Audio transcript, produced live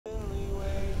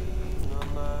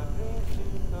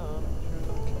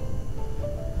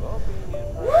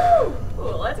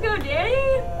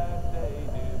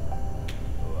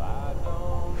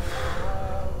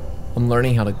I'm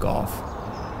learning how to golf.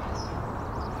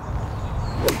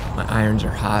 My irons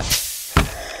are hot.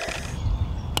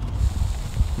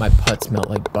 My putts melt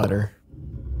like butter.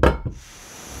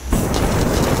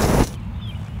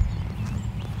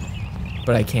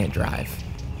 But I can't drive.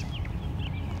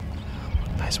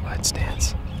 Nice wide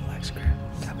stance. Legs grip.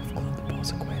 Tap of glove, the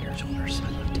balls equator, shoulders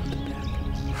slightly tilted back.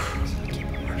 Keep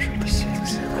it pressure the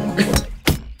 6.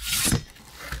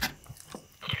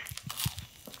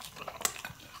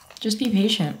 Just be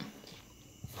patient.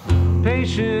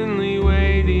 Patiently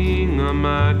waiting on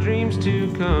my dreams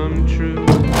to come true.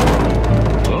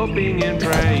 Hoping and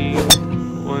praying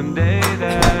one day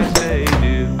that they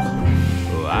do.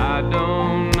 Oh, I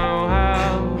don't know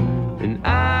how, and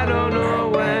I don't know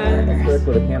when.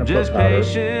 With a can of Just powder,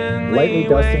 patiently lightly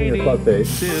dusting your club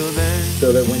face till then.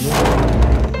 so that when you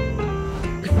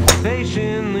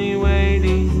Patiently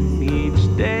waiting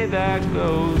each day that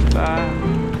goes by.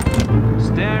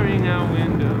 Staring out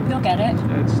windows. You'll get it.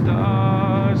 At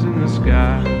stars in the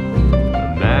sky,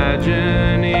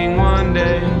 imagining one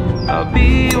day I'll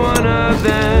be one of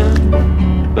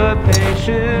them, but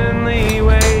patiently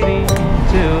waiting.